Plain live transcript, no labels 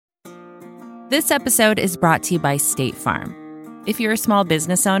This episode is brought to you by State Farm. If you're a small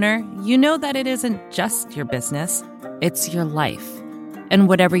business owner, you know that it isn't just your business, it's your life. And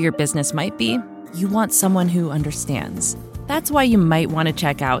whatever your business might be, you want someone who understands. That's why you might want to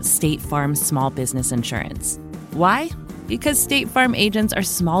check out State Farm Small Business Insurance. Why? Because State Farm agents are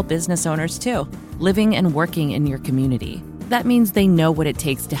small business owners too, living and working in your community. That means they know what it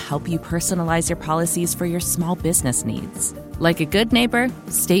takes to help you personalize your policies for your small business needs. Like a good neighbor,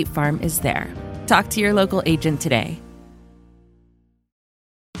 State Farm is there. Talk to your local agent today.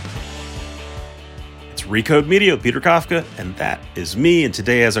 It's Recode Media with Peter Kafka, and that is me. And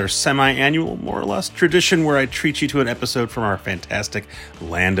today is our semi-annual, more or less, tradition where I treat you to an episode from our fantastic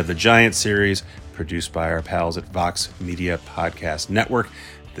Land of the Giants series, produced by our pals at Vox Media Podcast Network.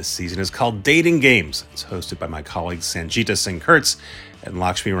 This season is called Dating Games. It's hosted by my colleagues Sanjita Singh Kurtz and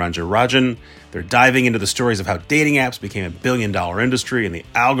Lakshmi Ranjarajan. They're diving into the stories of how dating apps became a billion-dollar industry and the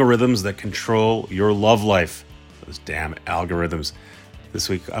algorithms that control your love life. Those damn algorithms. This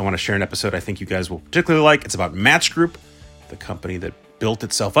week, I want to share an episode I think you guys will particularly like. It's about Match Group, the company that built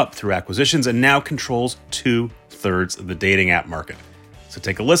itself up through acquisitions and now controls 2/3 of the dating app market. So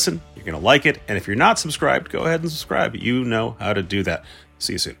take a listen. You're going to like it. And if you're not subscribed, go ahead and subscribe. You know how to do that.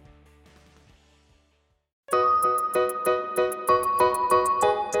 See you soon.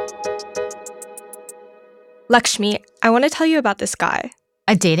 Lakshmi, I want to tell you about this guy.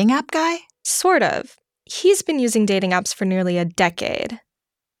 A dating app guy? Sort of. He's been using dating apps for nearly a decade.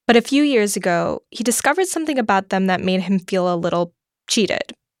 But a few years ago, he discovered something about them that made him feel a little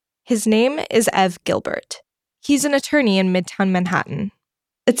cheated. His name is Ev Gilbert. He's an attorney in Midtown Manhattan.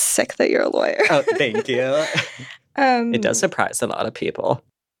 It's sick that you're a lawyer. Oh, thank you. It does surprise a lot of people.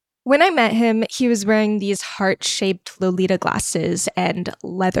 When I met him, he was wearing these heart-shaped Lolita glasses and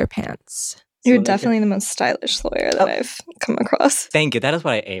leather pants. You're definitely the most stylish lawyer that I've come across. Thank you. That is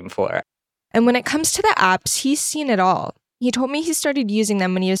what I aim for. And when it comes to the apps, he's seen it all. He told me he started using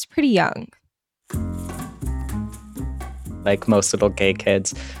them when he was pretty young. Like most little gay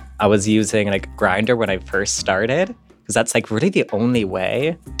kids, I was using Grindr when I first started, because that's really the only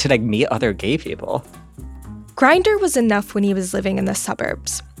way to meet other gay people. Grindr was enough when he was living in the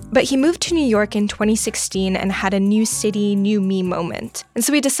suburbs. But he moved to New York in 2016 and had a new city, new me moment. And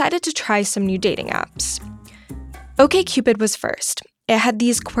so he decided to try some new dating apps. OkCupid was first. It had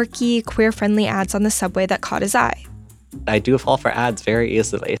these quirky, queer-friendly ads on the subway that caught his eye. I do fall for ads very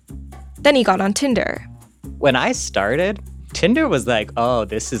easily. Then he got on Tinder. When I started, Tinder was oh,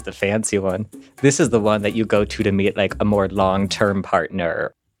 this is the fancy one. This is the one that you go to meet a more long-term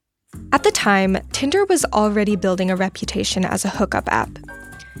partner. At the time, Tinder was already building a reputation as a hookup app.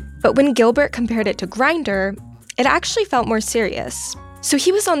 But when Gilbert compared it to Grindr, it actually felt more serious. So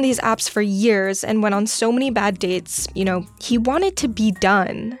he was on these apps for years and went on so many bad dates, he wanted to be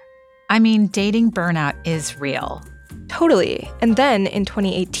done. I mean, dating burnout is real. Totally. And then in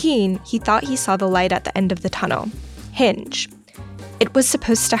 2018, he thought he saw the light at the end of the tunnel. Hinge. It was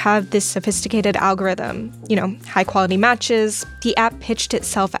supposed to have this sophisticated algorithm, high-quality matches. The app pitched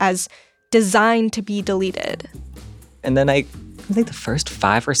itself as designed to be deleted. And then I think the first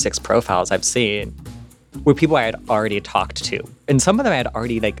 5 or 6 profiles I've seen were people I had already talked to. And some of them I had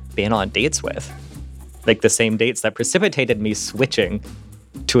already been on dates with. The same dates that precipitated me switching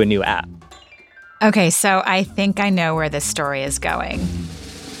to a new app. Okay, so I think I know where this story is going.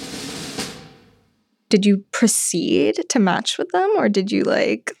 Did you proceed to match with them, or did you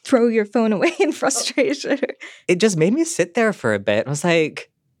throw your phone away in frustration? It just made me sit there for a bit. I was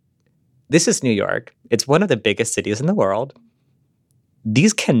this is New York. It's one of the biggest cities in the world.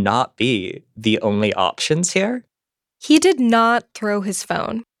 These cannot be the only options here. He did not throw his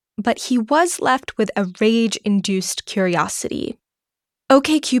phone, but he was left with a rage-induced curiosity.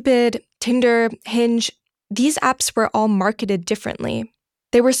 OkCupid, Tinder, Hinge, these apps were all marketed differently.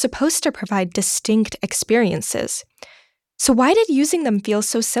 They were supposed to provide distinct experiences. So why did using them feel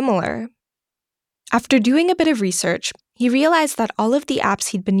so similar? After doing a bit of research, he realized that all of the apps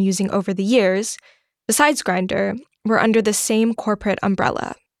he'd been using over the years, besides Grindr, were under the same corporate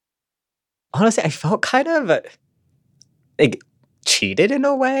umbrella. Honestly, I felt kind of cheated in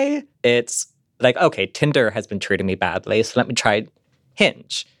a way. It's okay, Tinder has been treating me badly, so let me try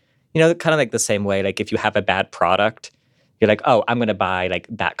Hinge. Kind of the same way, if you have a bad product, you're oh, I'm going to buy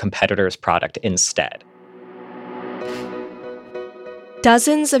that competitor's product instead.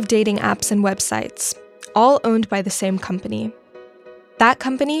 Dozens of dating apps and websites, all owned by the same company. That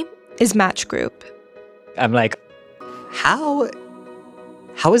company is Match Group. I'm how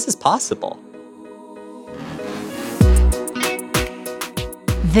is this possible?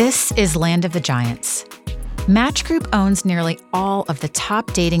 This is Land of the Giants. Match Group owns nearly all of the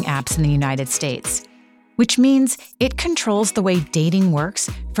top dating apps in the United States, which means it controls the way dating works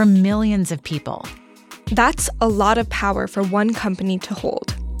for millions of people. That's a lot of power for one company to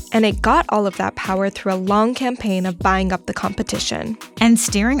hold. And it got all of that power through a long campaign of buying up the competition. And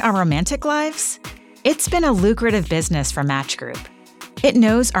steering our romantic lives? It's been a lucrative business for Match Group. It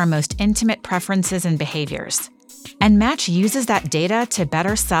knows our most intimate preferences and behaviors. And Match uses that data to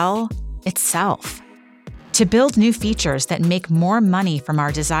better sell itself, to build new features that make more money from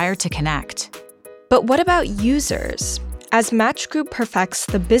our desire to connect. But what about users? As Match Group perfects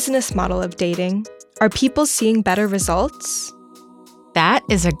the business model of dating, are people seeing better results? That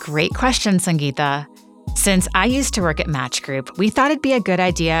is a great question, Sangeeta. Since I used to work at Match Group, we thought it'd be a good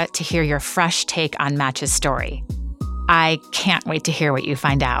idea to hear your fresh take on Match's story. I can't wait to hear what you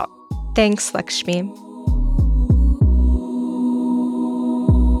find out. Thanks, Lakshmi.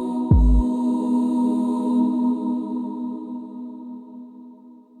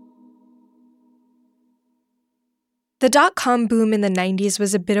 The dot-com boom in the 90s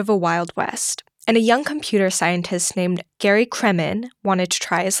was a bit of a Wild West, and a young computer scientist named Gary Kremen wanted to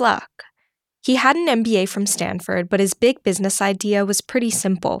try his luck. He had an MBA from Stanford, but his big business idea was pretty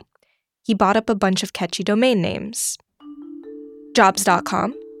simple. He bought up a bunch of catchy domain names.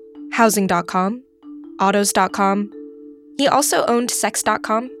 Jobs.com, Housing.com, Autos.com. He also owned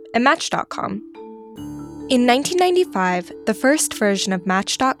Sex.com and Match.com. In 1995, the first version of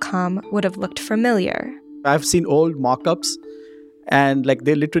Match.com would have looked familiar. I've seen old mock-ups, and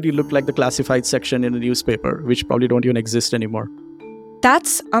they literally look like the classified section in a newspaper, which probably don't even exist anymore.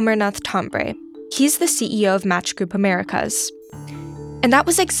 That's Amarnath Tambre. He's the CEO of Match Group Americas. And that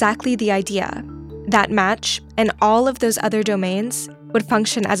was exactly the idea, that Match and all of those other domains would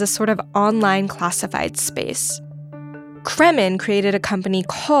function as a sort of online classified space. Kremen created a company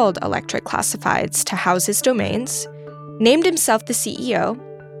called Electric Classifieds to house his domains, named himself the CEO,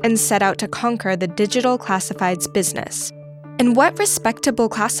 and set out to conquer the digital classifieds business. And what respectable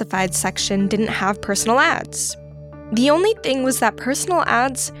classifieds section didn't have personal ads? The only thing was that personal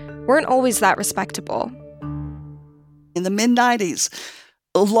ads weren't always that respectable. In the mid-90s,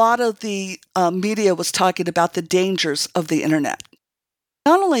 a lot of the media was talking about the dangers of the internet.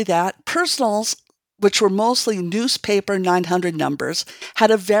 Not only that, personals, which were mostly newspaper 900 numbers,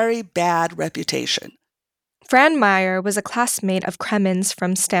 had a very bad reputation. Fran Meyer was a classmate of Kremen's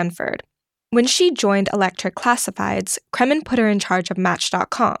from Stanford. When she joined Electric Classifieds, Kremen put her in charge of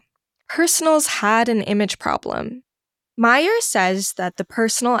Match.com. Personals had an image problem. Meyer says that the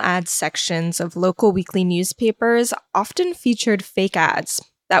personal ads sections of local weekly newspapers often featured fake ads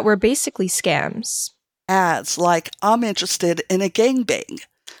that were basically scams. Ads like, I'm interested in a gangbang.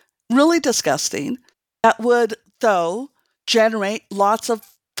 Really disgusting. That would, though, generate lots of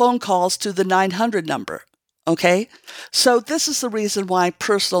phone calls to the 900 number. Okay? So this is the reason why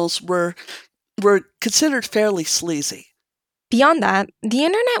personals were considered fairly sleazy. Beyond that, the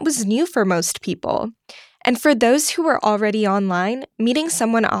internet was new for most people. And for those who were already online, meeting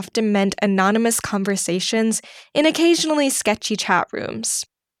someone often meant anonymous conversations in occasionally sketchy chat rooms.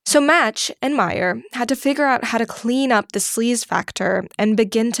 So Match and Meyer had to figure out how to clean up the sleaze factor and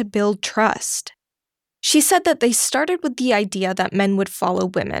begin to build trust. She said that they started with the idea that men would follow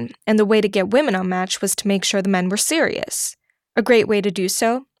women, and the way to get women on Match was to make sure the men were serious. A great way to do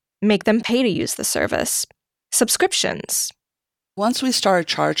so? Make them pay to use the service. Subscriptions. Once we started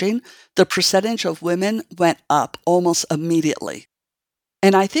charging, the percentage of women went up almost immediately.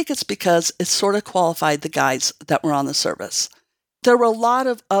 And I think it's because it sort of qualified the guys that were on the service. There were a lot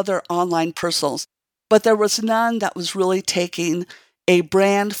of other online personals, but there was none that was really taking a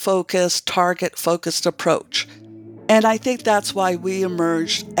brand-focused, target-focused approach. And I think that's why we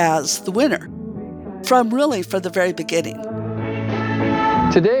emerged as the winner, from the very beginning.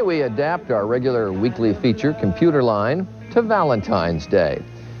 Today we adapt our regular weekly feature, Computer Line, to Valentine's Day.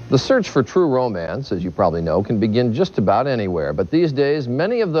 The search for true romance, as you probably know, can begin just about anywhere. But these days,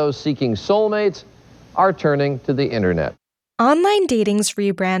 many of those seeking soulmates are turning to the internet. Online dating's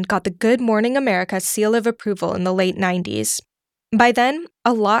rebrand got the Good Morning America seal of approval in the late 90s. By then,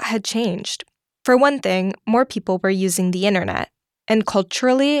 a lot had changed. For one thing, more people were using the internet. And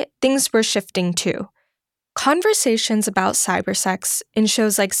culturally, things were shifting too. Conversations about cybersex in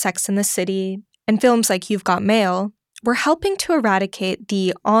shows like Sex and the City and films like You've Got Mail were helping to eradicate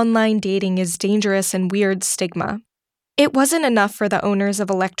the online dating is dangerous and weird stigma. It wasn't enough for the owners of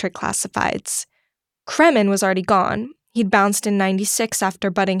Electric Classifieds. Kremen was already gone. He'd bounced in '96 after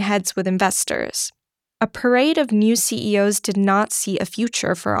butting heads with investors. A parade of new CEOs did not see a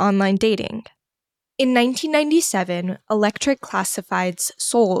future for online dating. In 1997, Electric Classifieds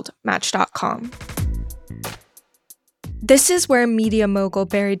sold Match.com. This is where media mogul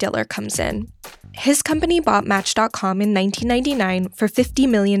Barry Diller comes in. His company bought Match.com in 1999 for $50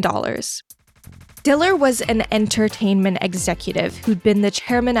 million. Diller was an entertainment executive who'd been the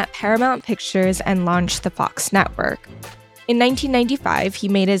chairman at Paramount Pictures and launched the Fox network. In 1995, he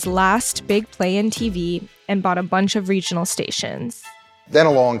made his last big play in TV and bought a bunch of regional stations. Then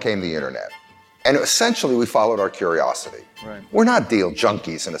along came the internet. And essentially, we followed our curiosity. Right. We're not deal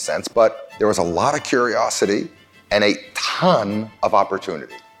junkies in a sense, but there was a lot of curiosity and a ton of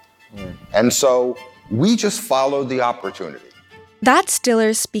opportunity. And so we just followed the opportunity. That's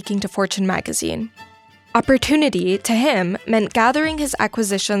Diller speaking to Fortune magazine. Opportunity, to him, meant gathering his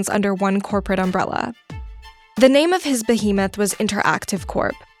acquisitions under one corporate umbrella. The name of his behemoth was Interactive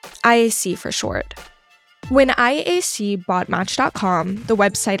Corp, IAC for short. When IAC bought Match.com, the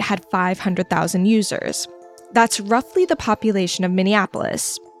website had 500,000 users. That's roughly the population of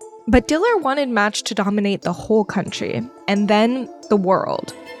Minneapolis. But Diller wanted Match to dominate the whole country, and then the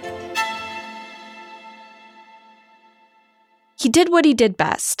world. He did what he did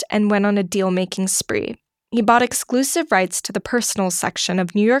best and went on a deal-making spree. He bought exclusive rights to the personal section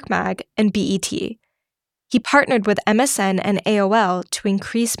of New York Mag and BET. He partnered with MSN and AOL to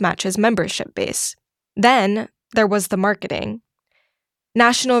increase Match's membership base. Then there was the marketing.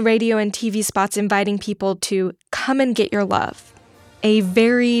 National radio and TV spots inviting people to come and get your love. A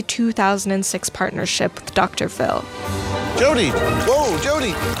very 2006 partnership with Dr. Phil. Jody! Whoa,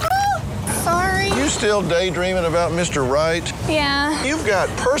 Jody! Sorry. You still daydreaming about Mr. Right? Yeah. You've got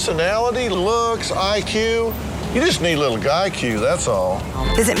personality, looks, IQ. You just need a little guy Q, that's all.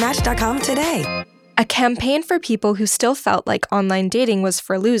 Visit Match.com today. A campaign for people who still felt like online dating was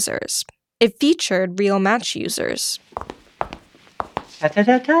for losers. It featured real Match users.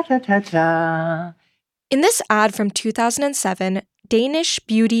 In this ad from 2007, Danish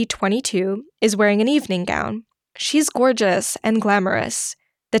Beauty 22 is wearing an evening gown. She's gorgeous and glamorous.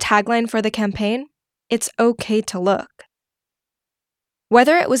 The tagline for the campaign? It's okay to look.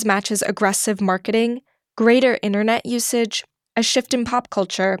 Whether it was Match's aggressive marketing, greater internet usage, a shift in pop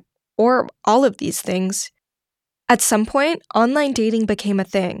culture, or all of these things, at some point, online dating became a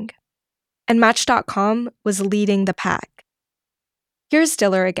thing. And Match.com was leading the pack. Here's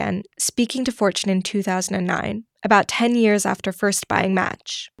Diller again, speaking to Fortune in 2009, about 10 years after first buying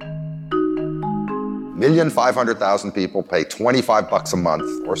Match. 1,500,000 people pay $25 a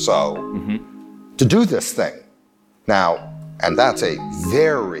month or so to do this thing. Now, and that's a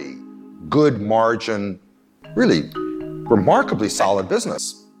very good margin, really remarkably solid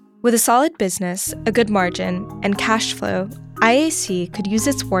business. With a solid business, a good margin, and cash flow, IAC could use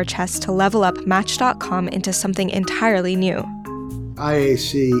its war chest to level up Match.com into something entirely new.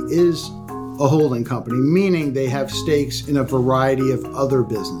 IAC is a holding company, meaning they have stakes in a variety of other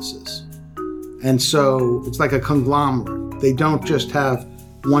businesses. And so it's like a conglomerate. They don't just have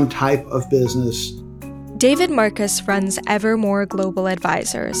one type of business. David Marcus runs Evermore Global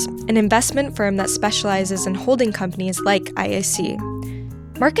Advisors, an investment firm that specializes in holding companies like IAC.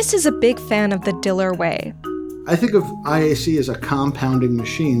 Marcus is a big fan of the Diller way. I think of IAC as a compounding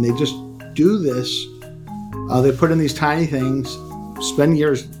machine. They just do this. They put in these tiny things, spend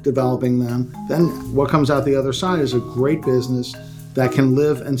years developing them. Then what comes out the other side is a great business that can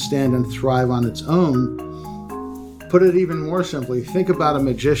live and stand and thrive on its own. Put it even more simply, think about a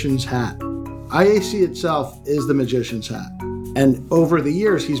magician's hat. IAC itself is the magician's hat. And over the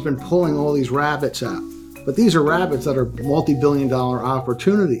years, he's been pulling all these rabbits out. But these are rabbits that are multi-billion-dollar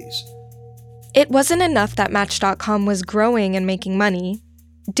opportunities. It wasn't enough that Match.com was growing and making money.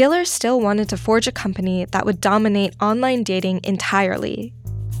 Diller still wanted to forge a company that would dominate online dating entirely.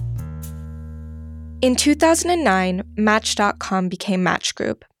 In 2009, Match.com became Match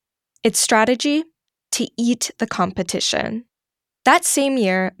Group. Its strategy? To eat the competition. That same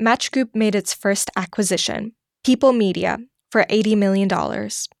year, Match Group made its first acquisition, People Media, for $80 million.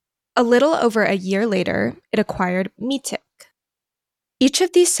 A little over a year later, it acquired Meetic. Each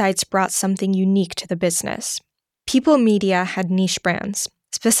of these sites brought something unique to the business. People Media had niche brands,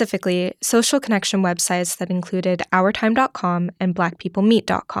 specifically social connection websites that included OurTime.com and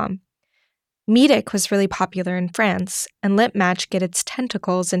BlackPeopleMeet.com. Meetic was really popular in France and let Match get its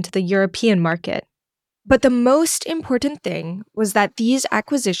tentacles into the European market. But the most important thing was that these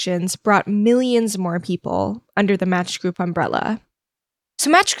acquisitions brought millions more people under the Match Group umbrella. So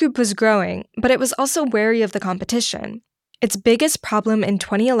Match Group was growing, but it was also wary of the competition. Its biggest problem in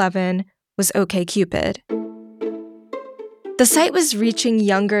 2011 was OkCupid. The site was reaching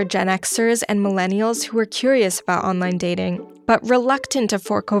younger Gen Xers and millennials who were curious about online dating, but reluctant to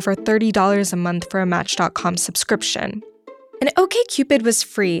fork over $30 a month for a Match.com subscription. And OkCupid was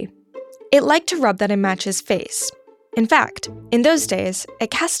free. It liked to rub that in Match's face. In fact, in those days,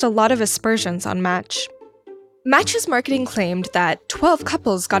 it cast a lot of aspersions on Match. Match's marketing claimed that 12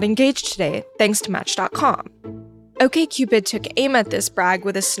 couples got engaged today thanks to Match.com. OkCupid took aim at this brag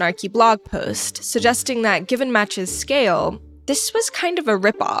with a snarky blog post, suggesting that given Match's scale, this was kind of a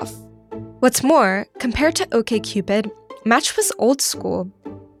ripoff. What's more, compared to OkCupid, Match was old school.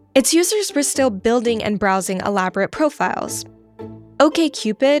 Its users were still building and browsing elaborate profiles.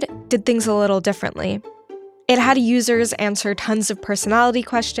 OkCupid did things a little differently. It had users answer tons of personality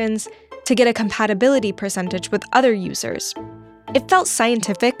questions to get a compatibility percentage with other users. It felt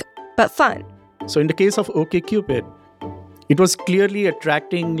scientific, but fun. So in the case of OkCupid, it was clearly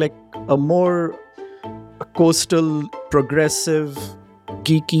attracting like a more coastal, progressive,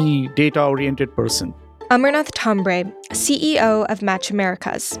 geeky, data-oriented person. Amarnath Thombre, CEO of Match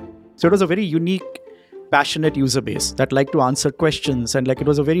Americas. So it was a very unique, passionate user base that liked to answer questions, and like it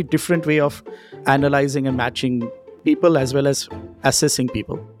was a very different way of analyzing and matching people as well as assessing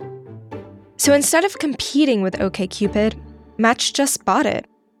people. So instead of competing with OkCupid, Match just bought it.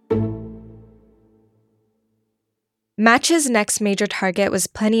 Match's next major target was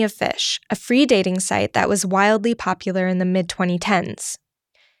Plenty of Fish, a free dating site that was wildly popular in the mid-2010s.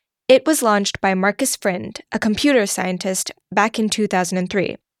 It was launched by Marcus Frind, a computer scientist, back in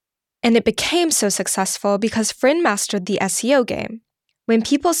 2003. And it became so successful because Frind mastered the SEO game. When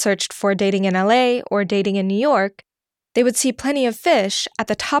people searched for dating in LA or dating in New York, they would see Plenty of Fish at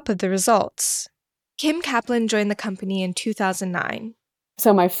the top of the results. Kim Kaplan joined the company in 2009.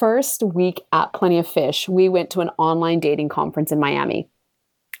 So my first week at Plenty of Fish, we went to an online dating conference in Miami.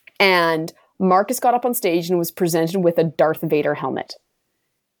 And Marcus got up on stage and was presented with a Darth Vader helmet.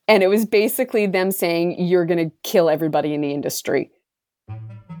 And it was basically them saying, you're going to kill everybody in the industry.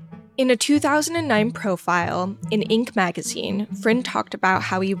 In a 2009 profile in Inc. magazine, Frind talked about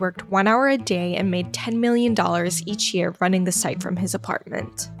how he worked 1 hour a day and made $10 million each year running the site from his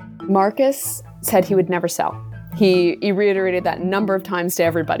apartment. Marcus said he would never sell. He reiterated that a number of times to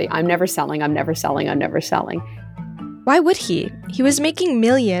everybody. I'm never selling, I'm never selling, I'm never selling. Why would he? He was making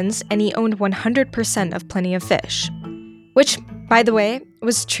millions and he owned 100% of Plenty of Fish. Which, by the way,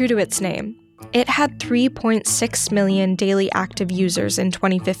 was true to its name. It had 3.6 million daily active users in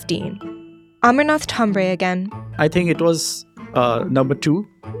 2015. Amarnath Thombre again. I think it was number 2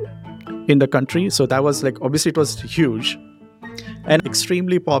 in the country. So that was like, obviously it was huge and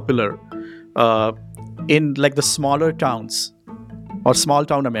extremely popular in like the smaller towns or small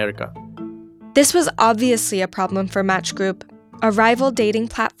town America. This was obviously a problem for Match Group, a rival dating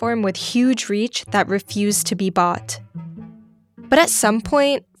platform with huge reach that refused to be bought. But at some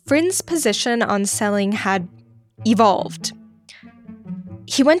point, Frind's position on selling had evolved.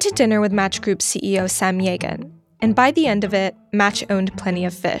 He went to dinner with Match Group CEO Sam Yagan, and by the end of it, Match owned Plenty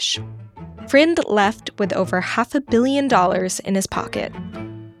of Fish. Frind left with over $500 million in his pocket.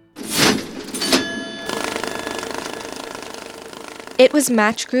 It was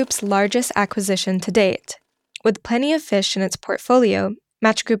Match Group's largest acquisition to date. With Plenty of Fish in its portfolio,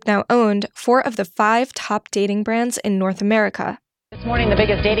 Match Group now owned 4 of the 5 top dating brands in North America. This morning, the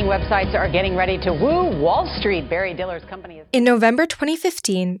biggest dating websites are getting ready to woo Wall Street. Barry Diller's company is... In November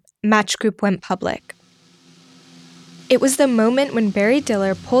 2015, Match Group went public. It was the moment when Barry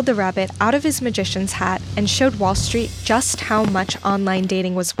Diller pulled the rabbit out of his magician's hat and showed Wall Street just how much online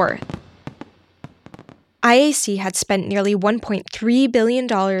dating was worth. IAC had spent nearly $1.3 billion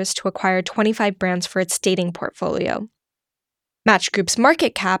to acquire 25 brands for its dating portfolio. Match Group's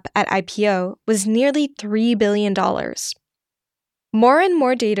market cap at IPO was nearly $3 billion. More and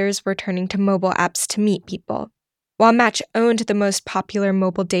more daters were turning to mobile apps to meet people. While Match owned the most popular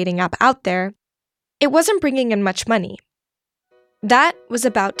mobile dating app out there, it wasn't bringing in much money. That was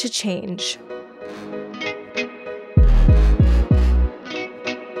about to change.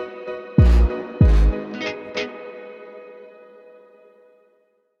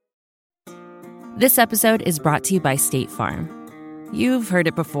 This episode is brought to you by State Farm. You've heard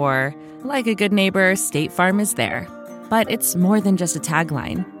it before. Like a good neighbor, State Farm is there. But it's more than just a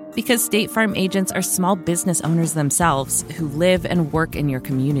tagline, because State Farm agents are small business owners themselves who live and work in your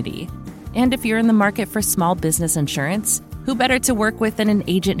community. And if you're in the market for small business insurance, who better to work with than an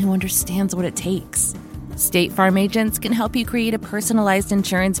agent who understands what it takes? State Farm agents can help you create a personalized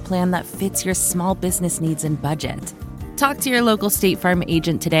insurance plan that fits your small business needs and budget. Talk to your local State Farm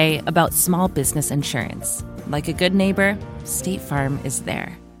agent today about small business insurance. Like a good neighbor, State Farm is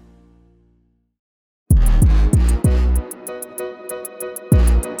there.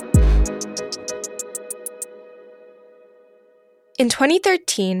 In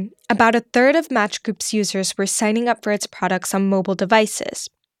 2013, about a third of Match Group's users were signing up for its products on mobile devices.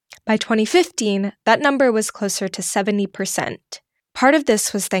 By 2015, that number was closer to 70%. Part of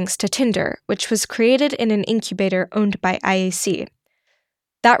this was thanks to Tinder, which was created in an incubator owned by IAC.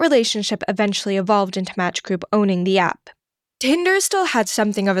 That relationship eventually evolved into Match Group owning the app. Tinder still had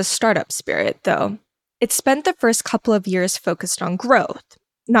something of a startup spirit, though. It spent the first couple of years focused on growth,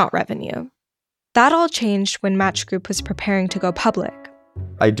 not revenue. That all changed when Match Group was preparing to go public.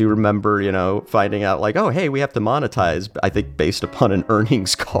 I do remember, finding out like, oh, hey, we have to monetize, I think based upon an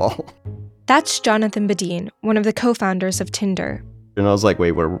earnings call. That's Jonathan Badin, one of the co-founders of Tinder. And I was like,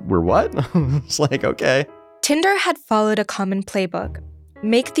 wait, we're what? It's like, okay. Tinder had followed a common playbook.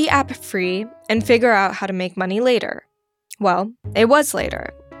 Make the app free and figure out how to make money later. Well, it was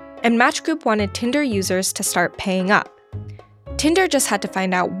later. And Match Group wanted Tinder users to start paying up. Tinder just had to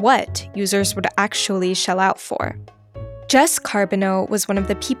find out what users would actually shell out for. Jess Carbonneau was one of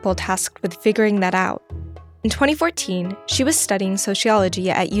the people tasked with figuring that out. In 2014, she was studying sociology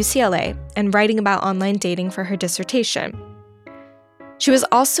at UCLA and writing about online dating for her dissertation. She was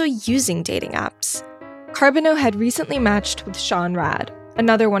also using dating apps. Carbonneau had recently matched with Sean Rad,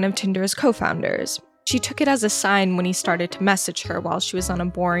 another one of Tinder's co-founders. She took it as a sign when he started to message her while she was on a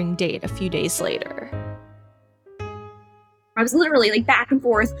boring date a few days later. I was literally back and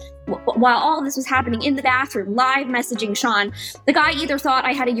forth while all of this was happening in the bathroom, live messaging Sean. The guy either thought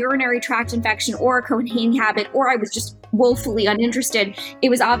I had a urinary tract infection or a cocaine habit, or I was just woefully uninterested. It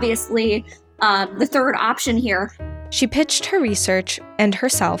was obviously the third option here. She pitched her research and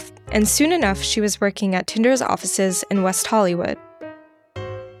herself, and soon enough she was working at Tinder's offices in West Hollywood.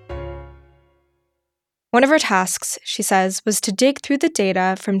 One of her tasks, she says, was to dig through the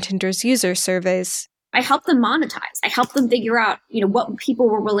data from Tinder's user surveys. I helped them monetize. I helped them figure out, what people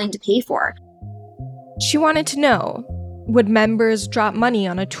were willing to pay for. She wanted to know, would members drop money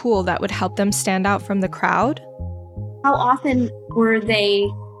on a tool that would help them stand out from the crowd? How often were they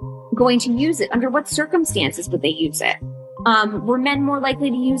going to use it? Under what circumstances would they use it? Were men more likely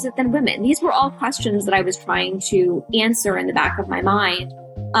to use it than women? These were all questions that I was trying to answer in the back of my mind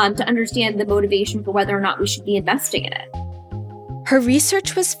to understand the motivation for whether or not we should be investing in it. Her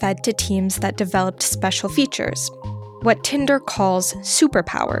research was fed to teams that developed special features, what Tinder calls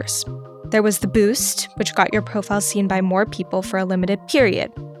superpowers. There was the Boost, which got your profile seen by more people for a limited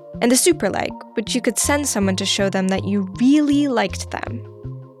period, and the Super Like, which you could send someone to show them that you really liked them.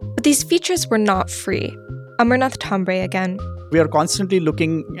 But these features were not free. Amarnath Thombre again. We are constantly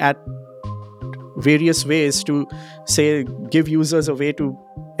looking at various ways to, say, give users a way to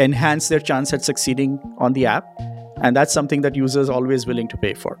enhance their chance at succeeding on the app. And that's something that users are always willing to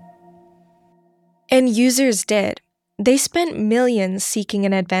pay for. And users did. They spent millions seeking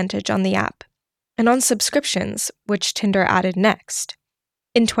an advantage on the app, and on subscriptions, which Tinder added next.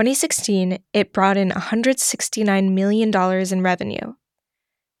 In 2016, it brought in $169 million in revenue.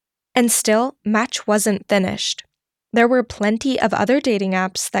 And still, Match wasn't finished. There were plenty of other dating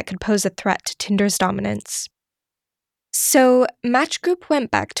apps that could pose a threat to Tinder's dominance. So, Match Group went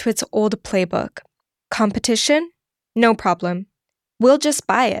back to its old playbook. Competition? No problem. We'll just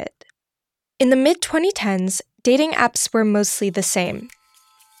buy it. In the mid-2010s, dating apps were mostly the same.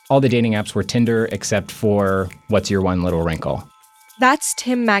 All the dating apps were Tinder except for What's Your One Little Wrinkle? That's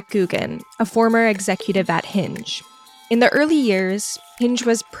Tim McGugan, a former executive at Hinge. In the early years, Hinge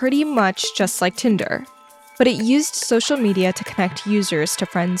was pretty much just like Tinder, but it used social media to connect users to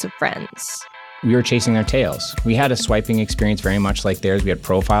friends of friends. We were chasing their tails. We had a swiping experience very much like theirs. We had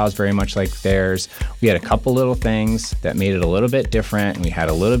profiles very much like theirs. We had a couple little things that made it a little bit different, and we had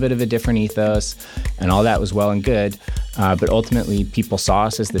a little bit of a different ethos, and all that was well and good. But ultimately, people saw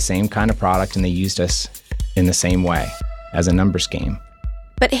us as the same kind of product, and they used us in the same way, as a numbers game.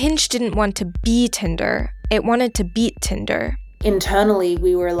 But Hinge didn't want to be Tinder. It wanted to beat Tinder. Internally,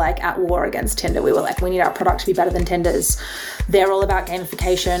 we were at war against Tinder. We were we need our product to be better than Tinder's. They're all about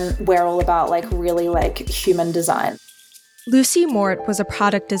gamification. We're all about really human design. Lucy Mort was a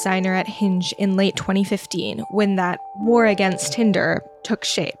product designer at Hinge in late 2015 when that war against Tinder took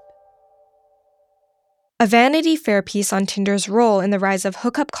shape. A Vanity Fair piece on Tinder's role in the rise of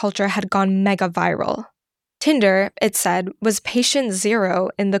hookup culture had gone mega viral. Tinder, it said, was patient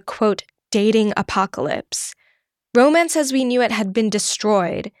zero in the, quote, dating apocalypse. Romance as we knew it had been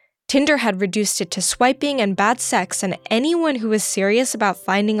destroyed. Tinder had reduced it to swiping and bad sex, and anyone who was serious about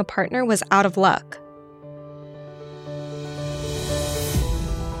finding a partner was out of luck.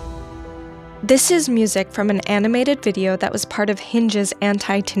 This is music from an animated video that was part of Hinge's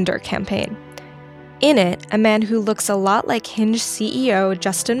anti-Tinder campaign. In it, a man who looks a lot like Hinge CEO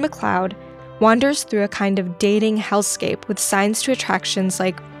Justin McLeod wanders through a kind of dating hellscape with signs to attractions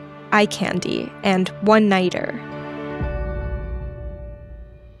like eye candy and one-nighter.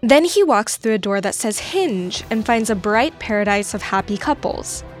 Then he walks through a door that says Hinge and finds a bright paradise of happy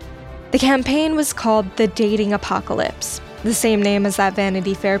couples. The campaign was called The Dating Apocalypse, the same name as that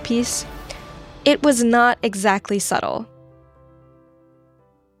Vanity Fair piece. It was not exactly subtle.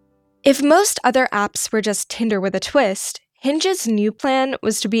 If most other apps were just Tinder with a twist, Hinge's new plan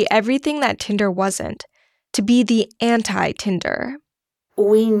was to be everything that Tinder wasn't, to be the anti-Tinder.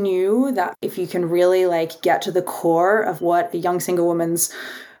 We knew that if you can really get to the core of what a young single woman's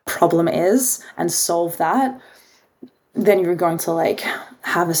problem is and solve that, then you're going to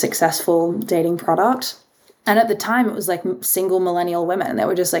have a successful dating product. And at the time, it was single millennial women. They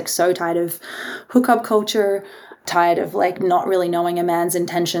were just so tired of hookup culture, tired of not really knowing a man's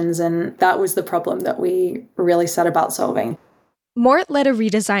intentions. And that was the problem that we really set about solving. Mort led a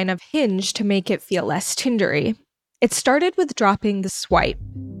redesign of Hinge to make it feel less Tindery. It started with dropping the swipe.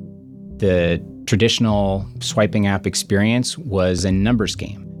 The traditional swiping app experience was a numbers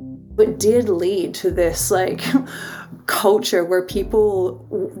game. It did lead to this culture where people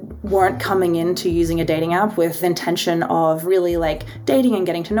weren't coming into using a dating app with the intention of really dating and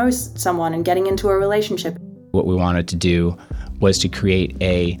getting to know someone and getting into a relationship. What we wanted to do was to create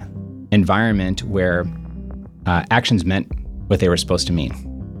a environment where actions meant what they were supposed to mean.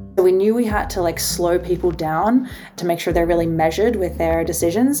 We knew we had to slow people down to make sure they're really measured with their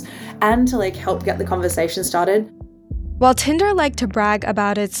decisions and to help get the conversation started. While Tinder liked to brag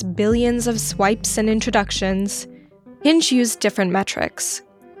about its billions of swipes and introductions, Hinge used different metrics.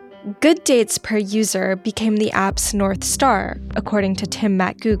 Good dates per user became the app's North Star, according to Tim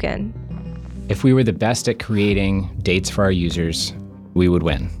MacGugan. If we were the best at creating dates for our users, we would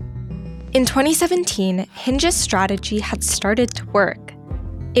win. In 2017, Hinge's strategy had started to work.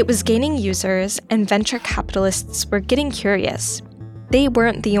 It was gaining users, and venture capitalists were getting curious. They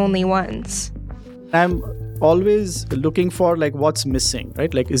weren't the only ones. I'm always looking for what's missing,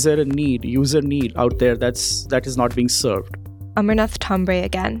 right? Is there a user need out there that is not being served? Amarnath Thombre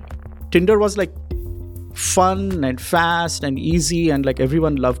again. Tinder was fun and fast and easy and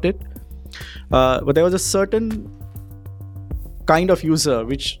everyone loved it. But there was a certain kind of user,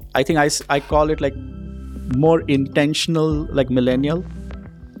 which I think I call it more intentional, millennial,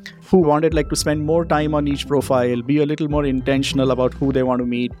 who wanted to spend more time on each profile, be a little more intentional about who they want to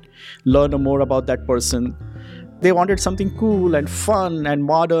meet, learn more about that person. They wanted something cool and fun and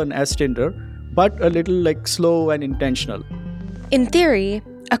modern as Tinder, but a little slow and intentional. In theory,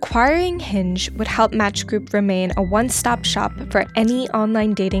 acquiring Hinge would help Match Group remain a one-stop shop for any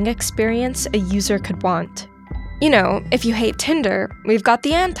online dating experience a user could want. If you hate Tinder, we've got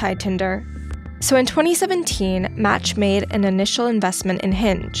the anti-Tinder. So in 2017, Match made an initial investment in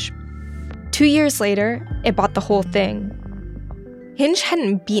Hinge. 2 years later, it bought the whole thing. Hinge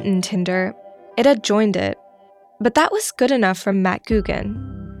hadn't beaten Tinder, it had joined it. But that was good enough for MacGugan.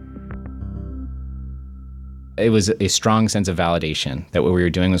 It was a strong sense of validation that what we were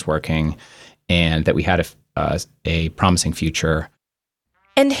doing was working and that we had a promising future.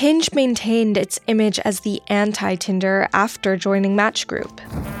 And Hinge maintained its image as the anti-Tinder after joining Match Group.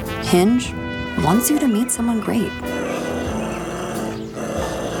 Hinge wants you to meet someone great.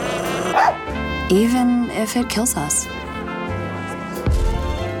 Even if it kills us.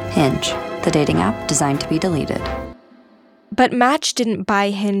 Hinge, the dating app designed to be deleted. But Match didn't buy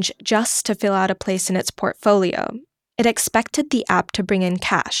Hinge just to fill out a place in its portfolio. It expected the app to bring in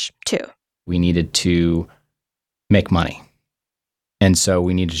cash, too. We needed to make money. And so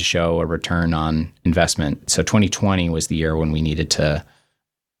we needed to show a return on investment. So 2020 was the year when we needed to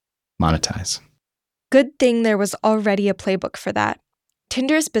monetize. Good thing there was already a playbook for that.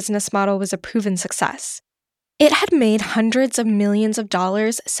 Tinder's business model was a proven success. It had made hundreds of millions of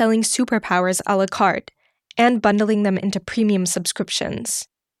dollars selling superpowers a la carte and bundling them into premium subscriptions.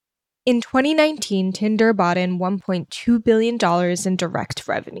 In 2019, Tinder brought in $1.2 billion in direct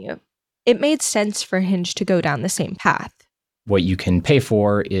revenue. It made sense for Hinge to go down the same path. What you can pay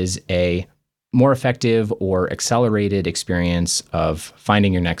for is a more effective or accelerated experience of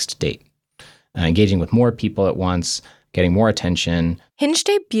finding your next date, engaging with more people at once, getting more attention. Hinge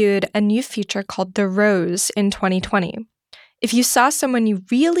debuted a new feature called The Rose in 2020. If you saw someone you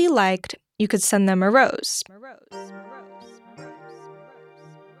really liked, you could send them a rose.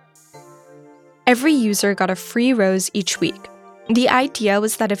 Every user got a free rose each week. The idea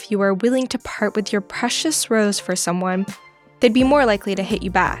was that if you were willing to part with your precious rose for someone, they'd be more likely to hit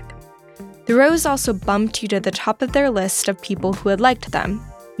you back. The rose also bumped you to the top of their list of people who had liked them.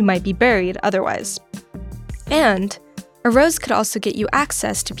 You might be buried otherwise. And a rose could also get you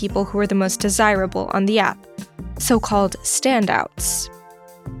access to people who were the most desirable on the app, so-called standouts.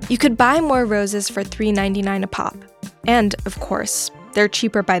 You could buy more roses for $3.99 a pop, and, of course, they're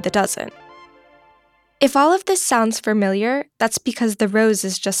cheaper by the dozen. If all of this sounds familiar, that's because the rose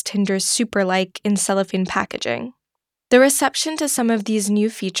is just Tinder's super-like in cellophane packaging. The reception to some of these new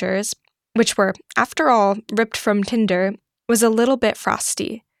features, which were, after all, ripped from Tinder, was a little bit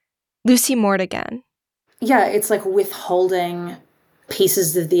frosty. Lucy Mort again. Yeah, it's like withholding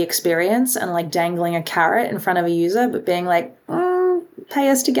pieces of the experience and like dangling a carrot in front of a user, but being like, pay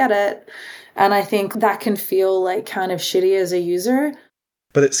us to get it. And I think that can feel like kind of shitty as a user.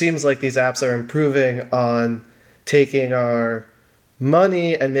 But it seems like these apps are improving on taking our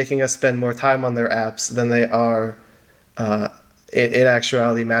money and making us spend more time on their apps than they are in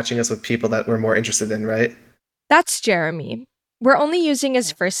actuality matching us with people that we're more interested in, right? That's Jeremy. We're only using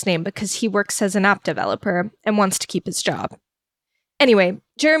his first name because he works as an app developer and wants to keep his job. Anyway,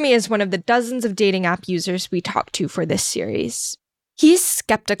 Jeremy is one of the dozens of dating app users we talked to for this series. He's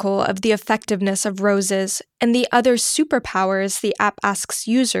skeptical of the effectiveness of roses and the other superpowers the app asks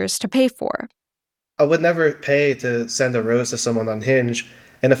users to pay for. I would never pay to send a rose to someone on Hinge,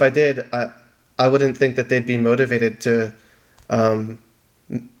 and if I did, I wouldn't think that they'd be motivated to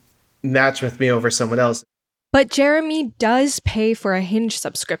match with me over someone else. But Jeremy does pay for a Hinge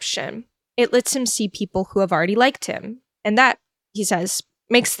subscription. It lets him see people who have already liked him, and that, he says,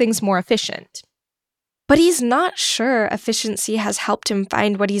 makes things more efficient. But he's not sure efficiency has helped him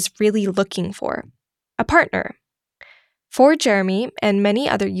find what he's really looking for, a partner. For Jeremy and many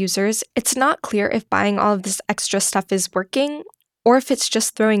other users, it's not clear if buying all of this extra stuff is working or if it's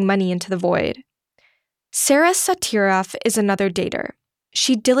just throwing money into the void. Sarah Satirov is another dater.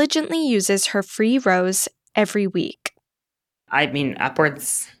 She diligently uses her free rose every week. I mean,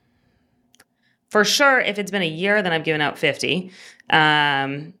 upwards. For sure, if it's been a year, then I've given out 50.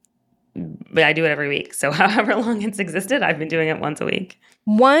 But I do it every week. So however long it's existed, I've been doing it once a week.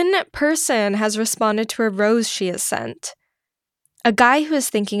 One person has responded to a rose she has sent. A guy who is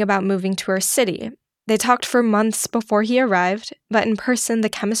thinking about moving to her city. They talked for months before he arrived, but in person, the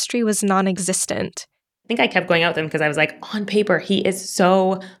chemistry was non-existent. I think I kept going out with him because I was like, on paper, he is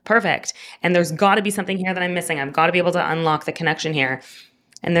so perfect. And there's got to be something here that I'm missing. I've got to be able to unlock the connection here.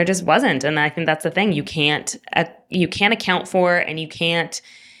 And there just wasn't. And I think that's the thing. You can't account for and you can't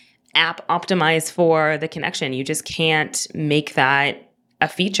app optimize for the connection. You just can't make that a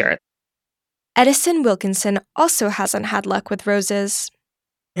feature. Edison Wilkinson also hasn't had luck with roses.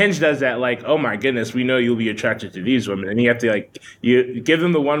 Hinge does that, like, oh my goodness, we know you'll be attracted to these women. And you have to, like, you give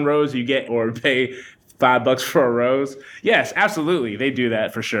them the one rose you get or pay $5 for a rose. Yes, absolutely. They do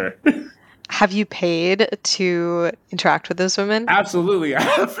that for sure. Have you paid to interact with those women? Absolutely, I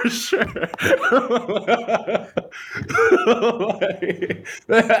have for sure.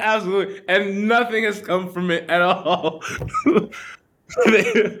 Absolutely. And nothing has come from it at all.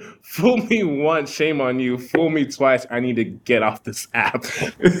 Fool me once, shame on you. Fool me twice, I need to get off this app.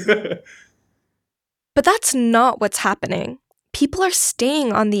 But that's not what's happening. People are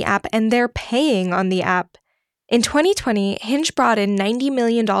staying on the app and they're paying on the app. In 2020, Hinge brought in $90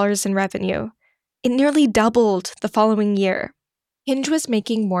 million in revenue. It nearly doubled the following year. Hinge was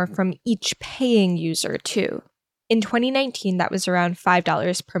making more from each paying user, too. In 2019, that was around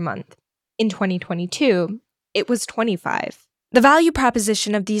 $5 per month. In 2022, it was $25. The value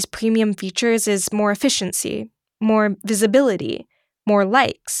proposition of these premium features is more efficiency, more visibility, more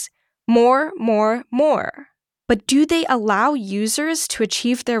likes, more. But do they allow users to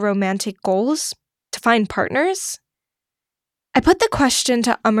achieve their romantic goals? To find partners? I put the question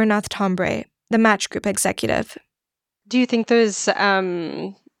to Amarnath Thombre, the Match Group executive. Do you think those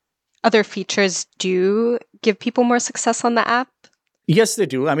other features do give people more success on the app? Yes, they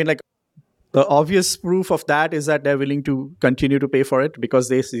do. I mean, like, the obvious proof of that is that they're willing to continue to pay for it because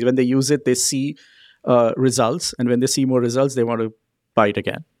when they use it, they see results. And when they see more results, they want to buy it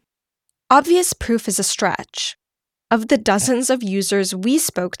again. Obvious proof is a stretch. Of the dozens of users we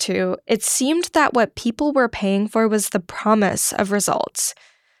spoke to, it seemed that what people were paying for was the promise of results.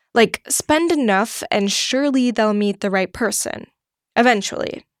 Like, spend enough and surely they'll meet the right person.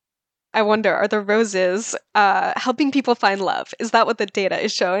 Eventually. I wonder, are the roses helping people find love? Is that what the data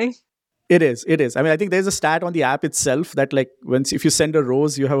is showing? It is. I mean, I think there's a stat on the app itself that, like, if you send a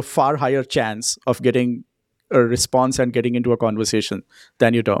rose, you have a far higher chance of getting a response and getting into a conversation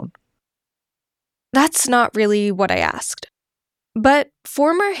than you don't. That's not really what I asked. But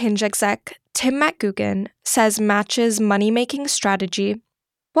former Hinge exec Tim McGugan says Match's money-making strategy,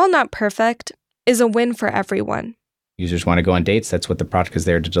 while not perfect, is a win for everyone. Users want to go on dates. That's what the product is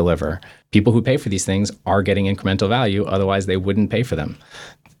there to deliver. People who pay for these things are getting incremental value. Otherwise, they wouldn't pay for them.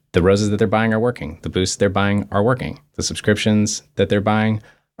 The roses that they're buying are working. The boosts they're buying are working. The subscriptions that they're buying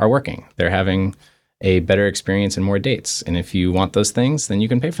are working. They're having a better experience and more dates. And if you want those things, then you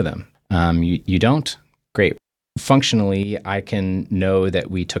can pay for them. You don't? Great. Functionally, I can know that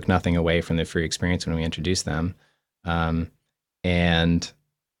we took nothing away from the free experience when we introduced them. And,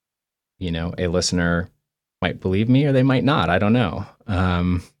 a listener might believe me or they might not. I don't know.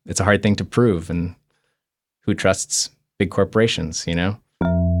 It's a hard thing to prove. And who trusts big corporations,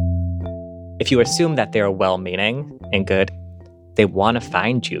 If you assume that they're well-meaning and good, they want to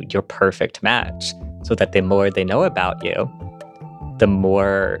find you your perfect match so that the more they know about you, the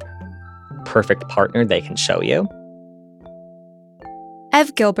more perfect partner they can show you.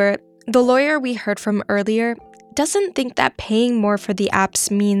 Ev Gilbert, the lawyer we heard from earlier, doesn't think that paying more for the apps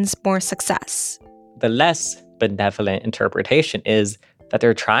means more success. The less benevolent interpretation is that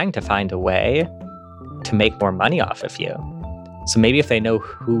they're trying to find a way to make more money off of you. So maybe if they know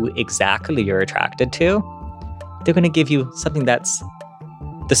who exactly you're attracted to, they're going to give you something that's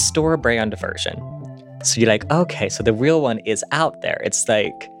the store brand version. So you're like, okay, so the real one is out there. It's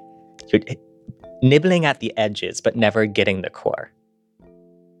like you're nibbling at the edges, but never getting the core.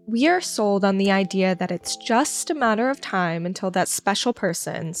 We are sold on the idea that it's just a matter of time until that special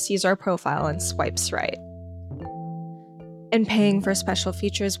person sees our profile and swipes right. And paying for special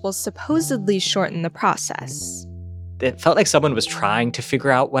features will supposedly shorten the process. It felt like someone was trying to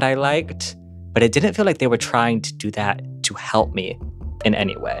figure out what I liked, but it didn't feel like they were trying to do that to help me in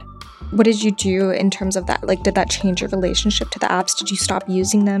any way. What did you do in terms of that? Like, did that change your relationship to the apps? Did you stop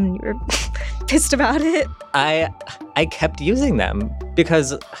using them and you were pissed about it? I kept using them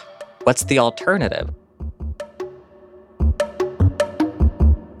because what's the alternative?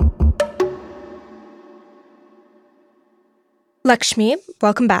 Lakshmi,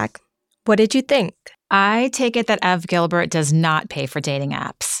 welcome back. What did you think? I take it that Ev Gilbert does not pay for dating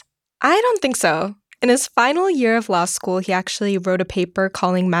apps. I don't think so. In his final year of law school, he actually wrote a paper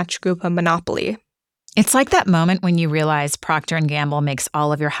calling Match Group a monopoly. It's like that moment when you realize Procter & Gamble makes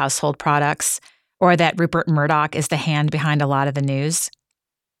all of your household products, or that Rupert Murdoch is the hand behind a lot of the news.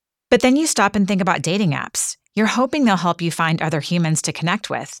 But then you stop and think about dating apps. You're hoping they'll help you find other humans to connect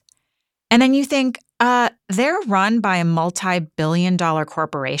with. And then you think, they're run by a multi-billion-dollar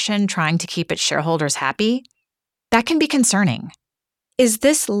corporation trying to keep its shareholders happy? That can be concerning. Is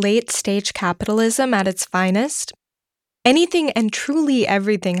this late-stage capitalism at its finest? Anything and truly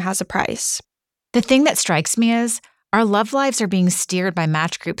everything has a price. The thing that strikes me is our love lives are being steered by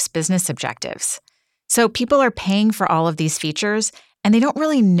Match Group's business objectives. So people are paying for all of these features, and they don't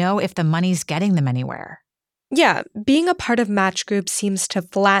really know if the money's getting them anywhere. Yeah, being a part of Match Group seems to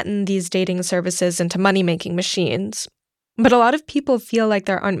flatten these dating services into money-making machines. But a lot of people feel like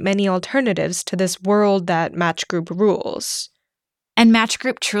there aren't many alternatives to this world that Match Group rules. And Match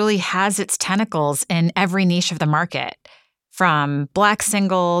Group truly has its tentacles in every niche of the market, from Black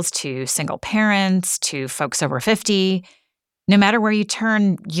singles to single parents to folks over 50. No matter where you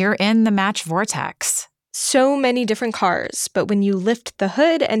turn, you're in the Match vortex. So many different cars, but when you lift the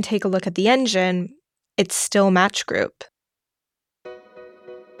hood and take a look at the engine, it's still Match Group.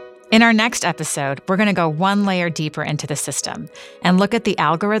 In our next episode, we're going to go one layer deeper into the system and look at the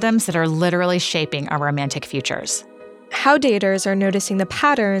algorithms that are literally shaping our romantic futures. How daters are noticing the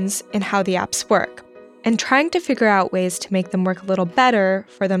patterns in how the apps work and trying to figure out ways to make them work a little better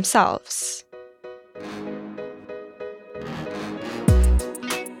for themselves.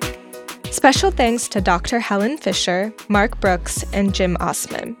 Special thanks to Dr. Helen Fisher, Mark Brooks, and Jim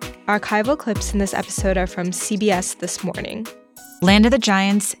Osman. Archival clips in this episode are from CBS This Morning. Land of the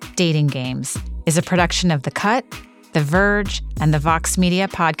Giants Dating Games is a production of The Cut, The Verge, and the Vox Media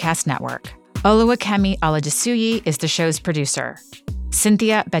Podcast Network. Oluwakemi Aladesuyi is the show's producer.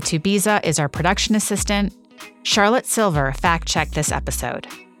 Cynthia Betubiza is our production assistant. Charlotte Silver fact-checked this episode.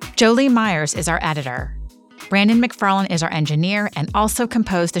 Jolie Myers is our editor. Brandon McFarlane is our engineer and also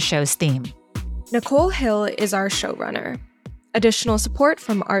composed the show's theme. Nicole Hill is our showrunner. Additional support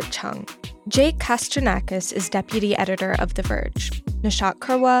from Art Chung. Jake Kastranakis is deputy editor of The Verge. Nishat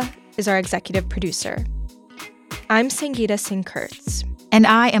Kurwa is our executive producer. I'm Sangeeta Singh Kurtz. And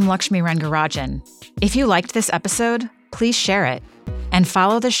I am Lakshmi Rangarajan. If you liked this episode, please share it and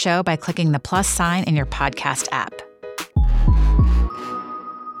follow the show by clicking the plus sign in your podcast app.